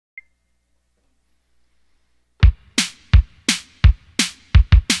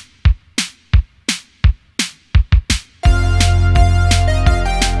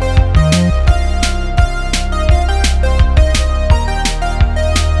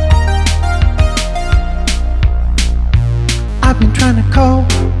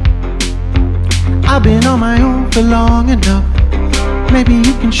I've been on my own for long enough. Maybe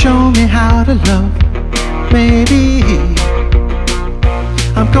you can show me how to love. Maybe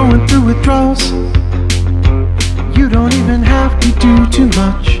I'm going through withdrawals. You don't even have to do too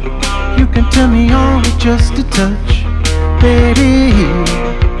much. You can turn me on with just a touch, baby.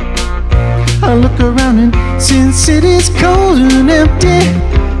 I look around and since city's cold and empty,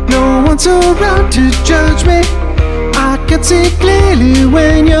 no one's around to judge me. I can see clearly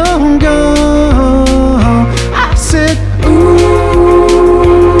when you're gone. I said,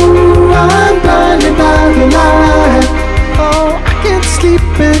 ooh, I'm blinded by the light. Oh, I can't sleep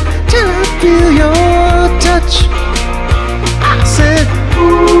until I feel your touch. I said,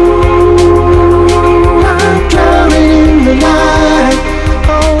 ooh, I'm drowning in the night.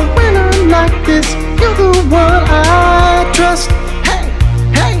 Oh, when I'm like this, you're the one I trust. Hey,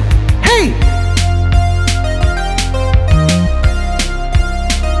 hey, hey.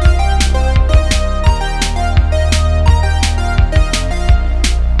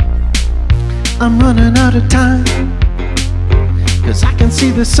 I'm running out of time, 'cause I can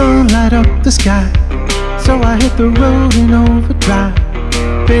see the sun light up the sky. So I hit the road in overdrive,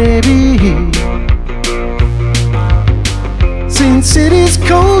 baby. Since city's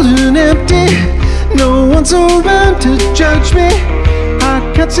cold and empty, no one's around to judge me. I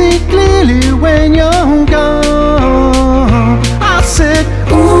can see clearly when you're gone. I said,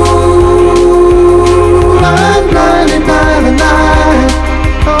 ooh, I'm blinded by the night.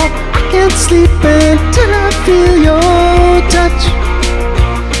 Oh, I can't sleep until I feel your touch.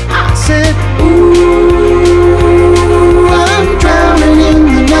 I said,